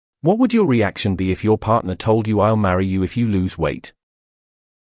What would your reaction be if your partner told you I'll marry you if you lose weight?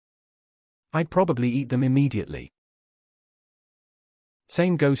 I'd probably eat them immediately.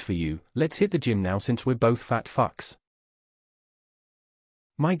 Same goes for you, let's hit the gym now since we're both fat fucks.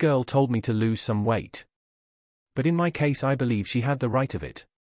 My girl told me to lose some weight. But in my case I believe she had the right of it.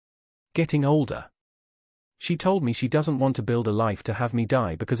 Getting older. She told me she doesn't want to build a life to have me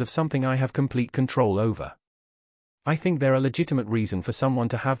die because of something I have complete control over. I think there are legitimate reasons for someone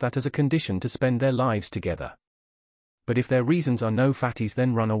to have that as a condition to spend their lives together. But if their reasons are no fatties,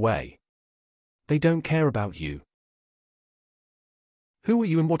 then run away. They don't care about you. Who are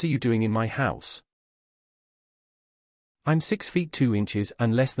you and what are you doing in my house? I'm 6 feet 2 inches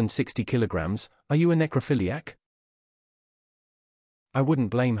and less than 60 kilograms, are you a necrophiliac? I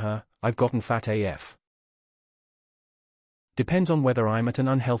wouldn't blame her, I've gotten fat AF. Depends on whether I'm at an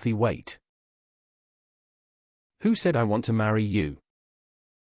unhealthy weight. Who said I want to marry you?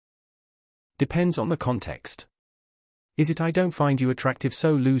 Depends on the context. Is it I don't find you attractive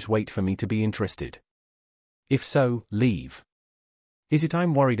so lose weight for me to be interested? If so, leave. Is it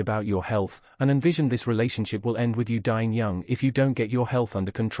I'm worried about your health and envision this relationship will end with you dying young if you don't get your health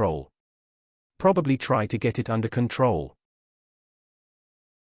under control? Probably try to get it under control.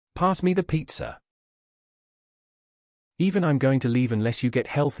 Pass me the pizza. Even I'm going to leave unless you get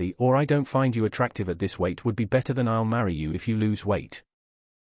healthy or I don't find you attractive at this weight would be better than I'll marry you if you lose weight.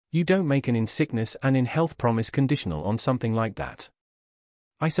 You don't make an in sickness and in health promise conditional on something like that.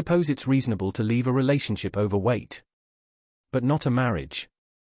 I suppose it's reasonable to leave a relationship over weight. But not a marriage.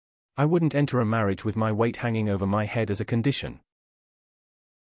 I wouldn't enter a marriage with my weight hanging over my head as a condition.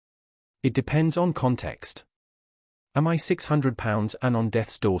 It depends on context. Am I 600 pounds and on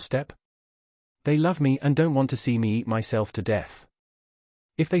death's doorstep? They love me and don't want to see me eat myself to death.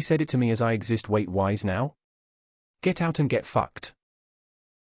 If they said it to me as I exist weight-wise now? Get out and get fucked.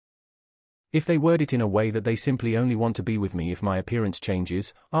 If they word it in a way that they simply only want to be with me if my appearance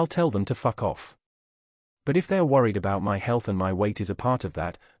changes, I'll tell them to fuck off. But if they're worried about my health and my weight is a part of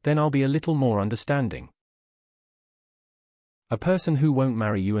that, then I'll be a little more understanding. A person who won't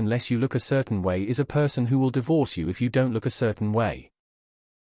marry you unless you look a certain way is a person who will divorce you if you don't look a certain way.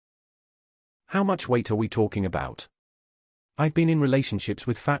 How much weight are we talking about? I've been in relationships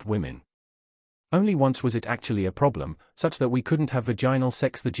with fat women. Only once was it actually a problem, such that we couldn't have vaginal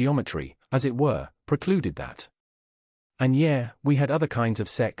sex. The geometry, as it were, precluded that. And yeah, we had other kinds of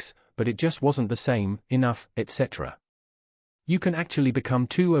sex, but it just wasn't the same, enough, etc. You can actually become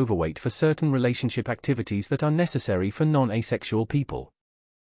too overweight for certain relationship activities that are necessary for non-asexual people.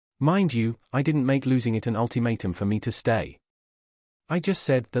 Mind you, I didn't make losing it an ultimatum for me to stay. I just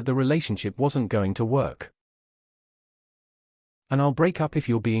said that the relationship wasn't going to work. And I'll break up if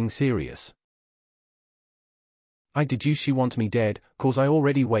you're being serious. I deduce she want me dead, cause I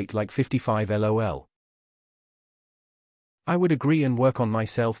already weight like 55 lol. I would agree and work on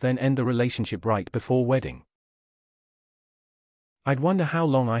myself then end the relationship right before wedding. I'd wonder how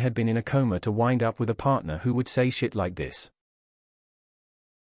long I had been in a coma to wind up with a partner who would say shit like this.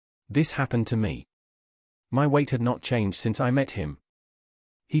 This happened to me. My weight had not changed since I met him.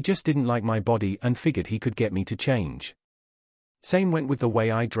 He just didn't like my body and figured he could get me to change. Same went with the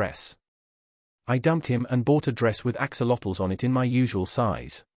way I dress. I dumped him and bought a dress with axolotls on it in my usual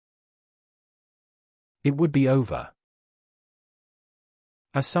size. It would be over.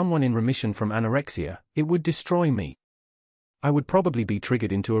 As someone in remission from anorexia, it would destroy me. I would probably be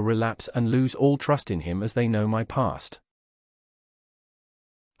triggered into a relapse and lose all trust in him as they know my past.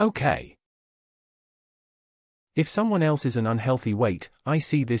 Okay. If someone else is an unhealthy weight, I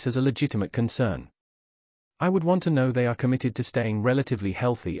see this as a legitimate concern. I would want to know they are committed to staying relatively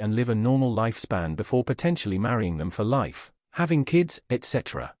healthy and live a normal lifespan before potentially marrying them for life, having kids,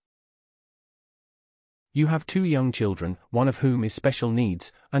 etc. You have 2 young children, one of whom is special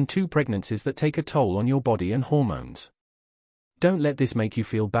needs, and 2 pregnancies that take a toll on your body and hormones. Don't let this make you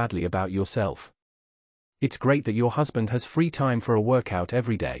feel badly about yourself. It's great that your husband has free time for a workout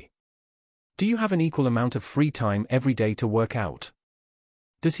every day. Do you have an equal amount of free time every day to work out?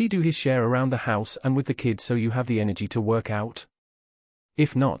 Does he do his share around the house and with the kids so you have the energy to work out?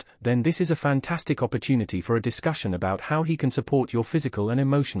 If not, then this is a fantastic opportunity for a discussion about how he can support your physical and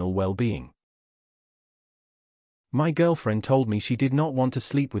emotional well-being. My girlfriend told me she did not want to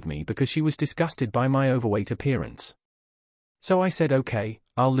sleep with me because she was disgusted by my overweight appearance. So I said okay,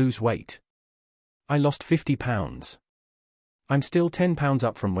 I'll lose weight. I lost 50 pounds. I'm still 10 pounds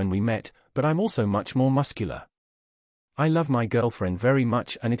up from when we met, but I'm also much more muscular. I love my girlfriend very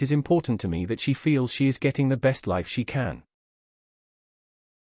much and it is important to me that she feels she is getting the best life she can.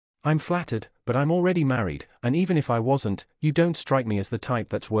 I'm flattered, but I'm already married, and even if I wasn't, you don't strike me as the type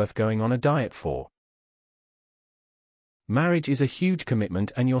that's worth going on a diet for. Marriage is a huge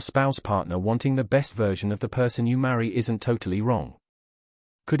commitment, and your spouse partner wanting the best version of the person you marry isn't totally wrong.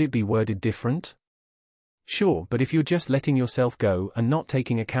 Could it be worded different? Sure, but if you're just letting yourself go and not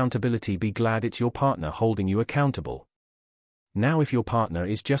taking accountability, be glad it's your partner holding you accountable. Now if your partner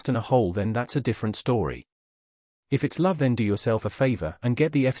is just in a hole, then that's a different story. If it's love, then do yourself a favor and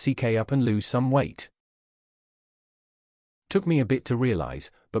get the FCK up and lose some weight. Took me a bit to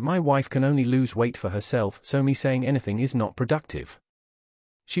realize, but my wife can only lose weight for herself, so me saying anything is not productive.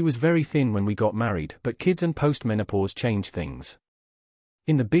 She was very thin when we got married, but kids and post-menopause change things.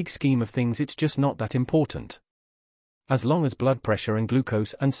 In the big scheme of things, it's just not that important. As long as blood pressure and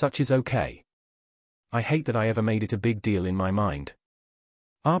glucose and such is okay. I hate that I ever made it a big deal in my mind.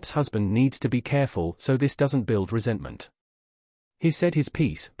 Arp's husband needs to be careful so this doesn't build resentment. He's said his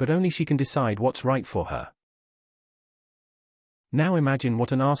piece, but only she can decide what's right for her. Now imagine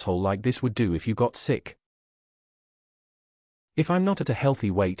what an asshole like this would do if you got sick. If I'm not at a healthy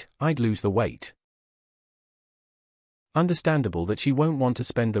weight, I'd lose the weight. Understandable that she won't want to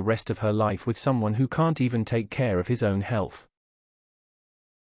spend the rest of her life with someone who can't even take care of his own health.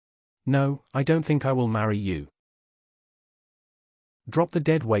 No, I don't think I will marry you. Drop the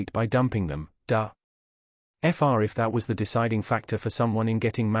dead weight by dumping them, duh. FR if that was the deciding factor for someone in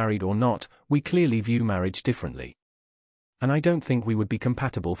getting married or not, we clearly view marriage differently. And I don't think we would be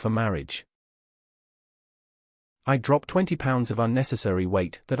compatible for marriage. I'd drop 20 pounds of unnecessary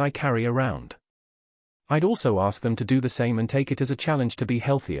weight that I carry around. I'd also ask them to do the same and take it as a challenge to be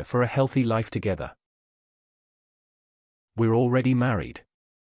healthier for a healthy life together. We're already married.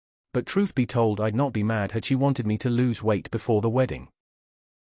 But truth be told, I'd not be mad had she wanted me to lose weight before the wedding.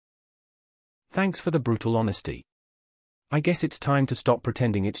 Thanks for the brutal honesty. I guess it's time to stop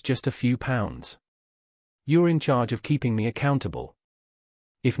pretending it's just a few pounds. You're in charge of keeping me accountable.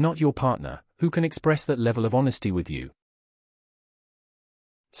 If not your partner, who can express that level of honesty with you?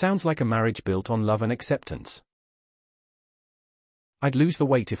 Sounds like a marriage built on love and acceptance. I'd lose the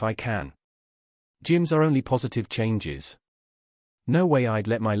weight if I can. Gyms are only positive changes. No way I'd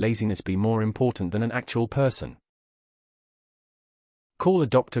let my laziness be more important than an actual person. Call a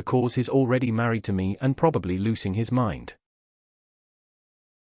doctor cause he's already married to me and probably losing his mind.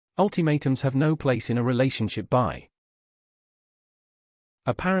 Ultimatums have no place in a relationship. Bye.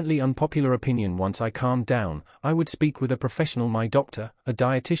 Apparently unpopular opinion. Once I calmed down, I would speak with a professional, my doctor, a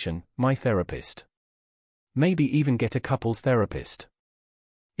dietitian, my therapist. Maybe even get a couples therapist.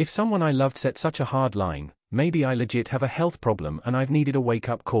 If someone I loved set such a hard line, maybe I legit have a health problem and I've needed a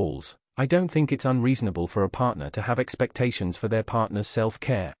wake-up calls. I don't think it's unreasonable for a partner to have expectations for their partner's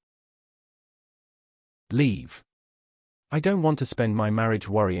self-care. Leave. I don't want to spend my marriage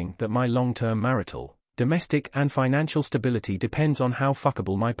worrying that my long-term marital, domestic and financial stability depends on how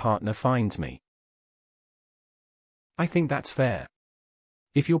fuckable my partner finds me. I think that's fair.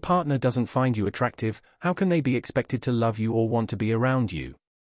 If your partner doesn't find you attractive, how can they be expected to love you or want to be around you?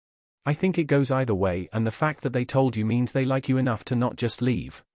 I think it goes either way, and the fact that they told you means they like you enough to not just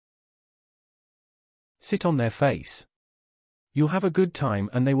leave. Sit on their face. You'll have a good time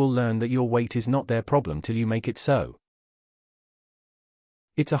and they will learn that your weight is not their problem till you make it so.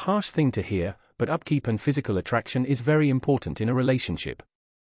 It's a harsh thing to hear, but upkeep and physical attraction is very important in a relationship.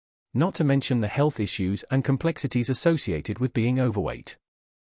 Not to mention the health issues and complexities associated with being overweight.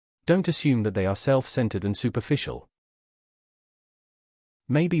 Don't assume that they are self-centered and superficial.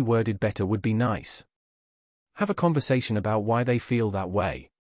 Maybe worded better would be nice. Have a conversation about why they feel that way.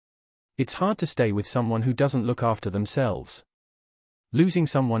 It's hard to stay with someone who doesn't look after themselves. Losing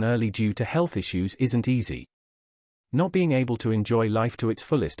someone early due to health issues isn't easy. Not being able to enjoy life to its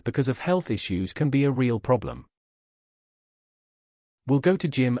fullest because of health issues can be a real problem. Will go to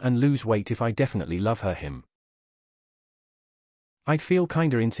gym and lose weight if I definitely love him. I'd feel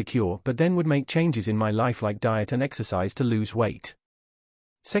kinda insecure, but then would make changes in my life like diet and exercise to lose weight.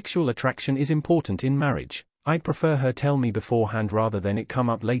 Sexual attraction is important in marriage. I'd prefer her tell me beforehand rather than it come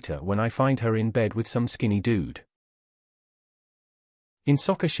up later when I find her in bed with some skinny dude. In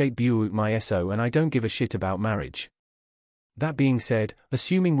soccer shape buut my SO, and I don't give a shit about marriage. That being said,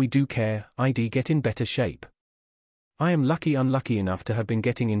 assuming we do care, I'd get in better shape. I am unlucky enough to have been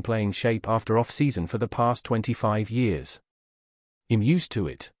getting in playing shape after off-season for the past 25 years. I'm used to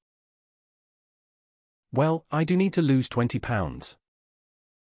it. Well, I do need to lose 20 pounds.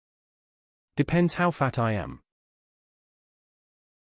 Depends how fat I am.